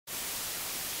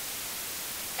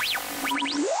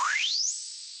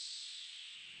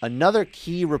Another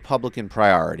key Republican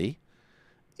priority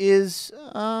is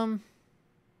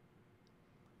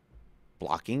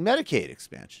blocking Medicaid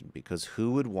expansion, because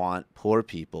who would want poor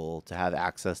people to have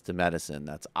access to medicine?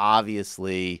 That's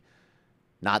obviously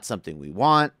not something we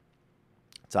want.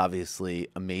 It's obviously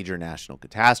a major national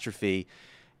catastrophe.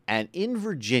 And in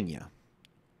Virginia,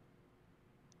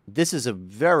 this is a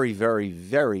very, very,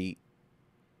 very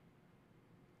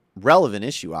relevant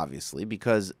issue, obviously,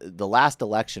 because the last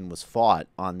election was fought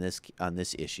on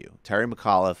this issue. Terry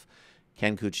McAuliffe,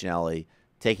 Ken Cuccinelli,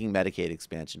 taking Medicaid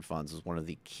expansion funds was one of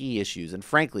the key issues. And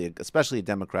frankly, especially a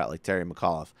Democrat like Terry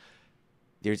McAuliffe,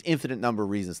 there's infinite number of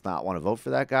reasons to not want to vote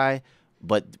for that guy.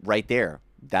 But right there,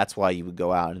 that's why you would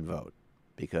go out and vote,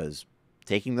 because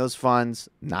taking those funds,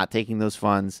 not taking those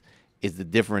funds, is the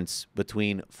difference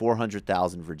between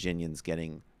 400,000 Virginians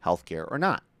getting health care or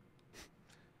not.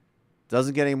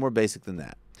 Doesn't get any more basic than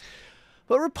that.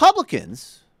 But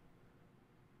Republicans,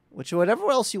 which whatever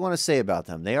else you want to say about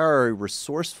them, they are a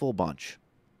resourceful bunch.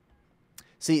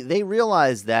 See, they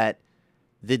realize that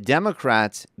the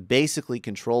Democrats basically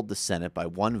controlled the Senate by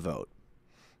one vote,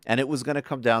 and it was going to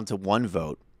come down to one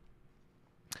vote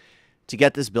to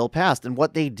get this bill passed. And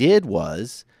what they did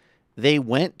was they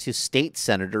went to State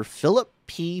Senator Phillip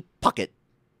P. Puckett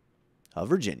of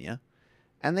Virginia,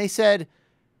 and they said,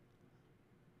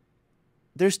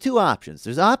 there's two options.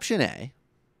 There's option A,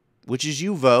 which is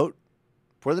you vote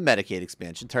for the Medicaid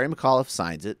expansion. Terry McAuliffe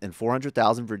signs it, and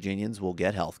 400,000 Virginians will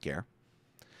get health care.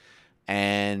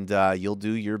 And you'll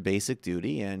do your basic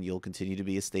duty, and you'll continue to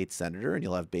be a state senator, and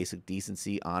you'll have basic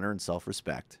decency, honor, and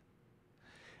self-respect.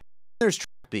 There's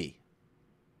track B,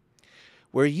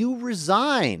 where you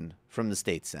resign from the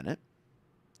state Senate,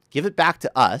 give it back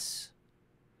to us,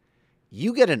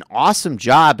 you get an awesome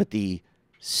job at the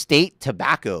State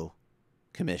Tobacco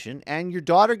Commission, and your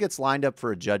daughter gets lined up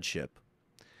for a judgeship.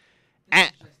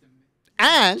 And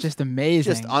just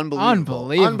amazing. Just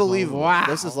unbelievable. Unbelievable. Wow.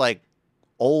 This is like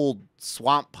old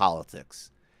swamp politics.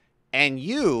 And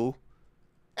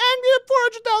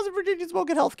 400,000 Virginians won't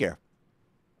get health care.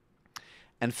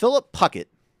 And Phillip Puckett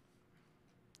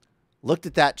looked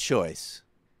at that choice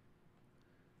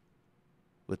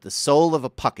with the soul of a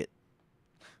Puckett,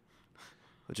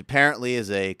 which apparently is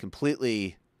a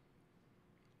completely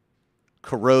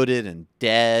corroded and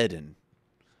dead and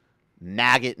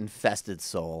maggot-infested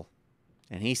soul.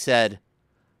 And he said,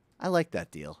 I like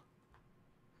that deal.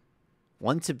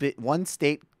 One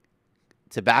state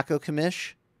tobacco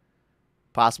commish,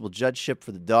 possible judgeship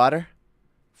for the daughter,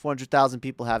 400,000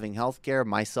 people having health care,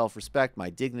 my self-respect, my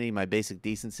dignity, my basic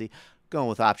decency. Going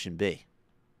with option B.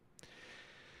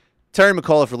 Terry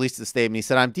McAuliffe released a statement. He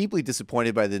said, I'm deeply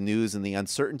disappointed by the news and the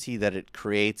uncertainty that it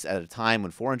creates at a time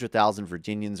when 400,000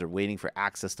 Virginians are waiting for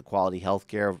access to quality health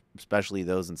care, especially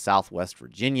those in Southwest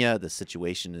Virginia. The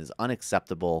situation is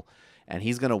unacceptable, and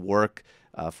he's going to work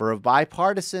for a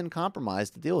bipartisan compromise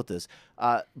to deal with this.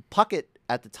 Puckett,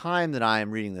 at the time that I am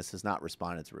reading this, has not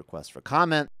responded to requests for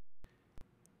comment.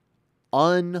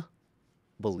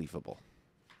 Unbelievable.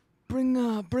 Bring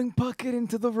Puckett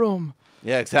into the room.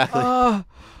 Yeah, exactly.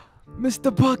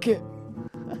 Mr. Puckett.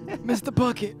 Mr.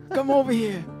 Puckett, come over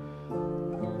here.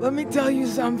 Let me tell you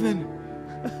something.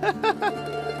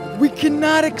 We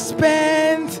cannot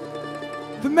expand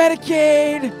the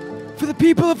Medicaid for the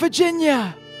people of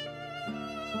Virginia.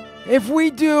 If we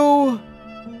do,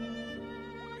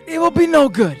 it will be no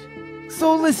good.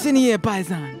 So listen here,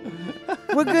 Paisan.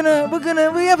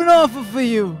 We have an offer for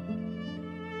you.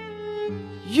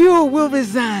 You will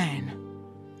resign.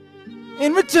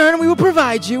 In return, we will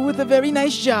provide you with a very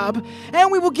nice job,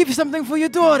 and we will give you something for your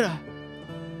daughter.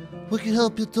 We can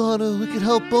help your daughter. We can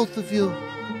help both of you.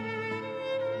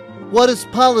 What is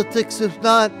politics if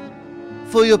not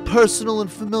for your personal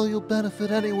and familial benefit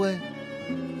anyway?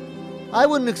 I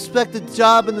wouldn't expect a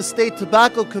job in the State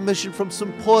Tobacco Commission from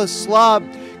some poor slob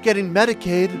getting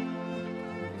Medicaid.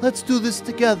 Let's do this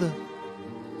together.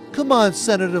 Come on,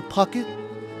 Senator Puckett.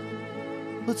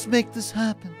 Let's make this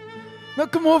happen. Now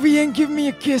come over here and give me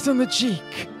a kiss on the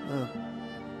cheek.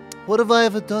 What have I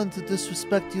ever done to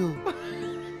disrespect you?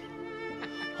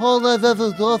 All I've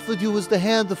ever offered you was the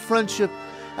hand of friendship,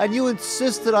 and you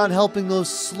insisted on helping those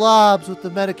slobs with the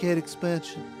Medicaid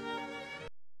expansion.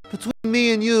 Between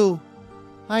me and you,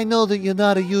 I know that you're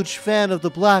not a huge fan of the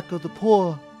black or the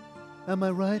poor. Am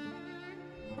I right?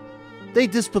 They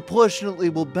disproportionately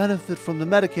will benefit from the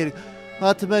Medicaid,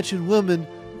 not to mention women,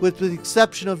 with the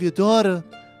exception of your daughter.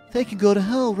 They can go to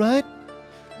hell, right?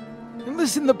 And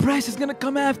listen, the press is gonna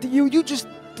come after you. You just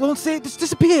don't say it, just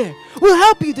disappear. We'll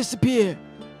help you disappear.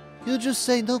 You just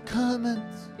say no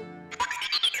comments.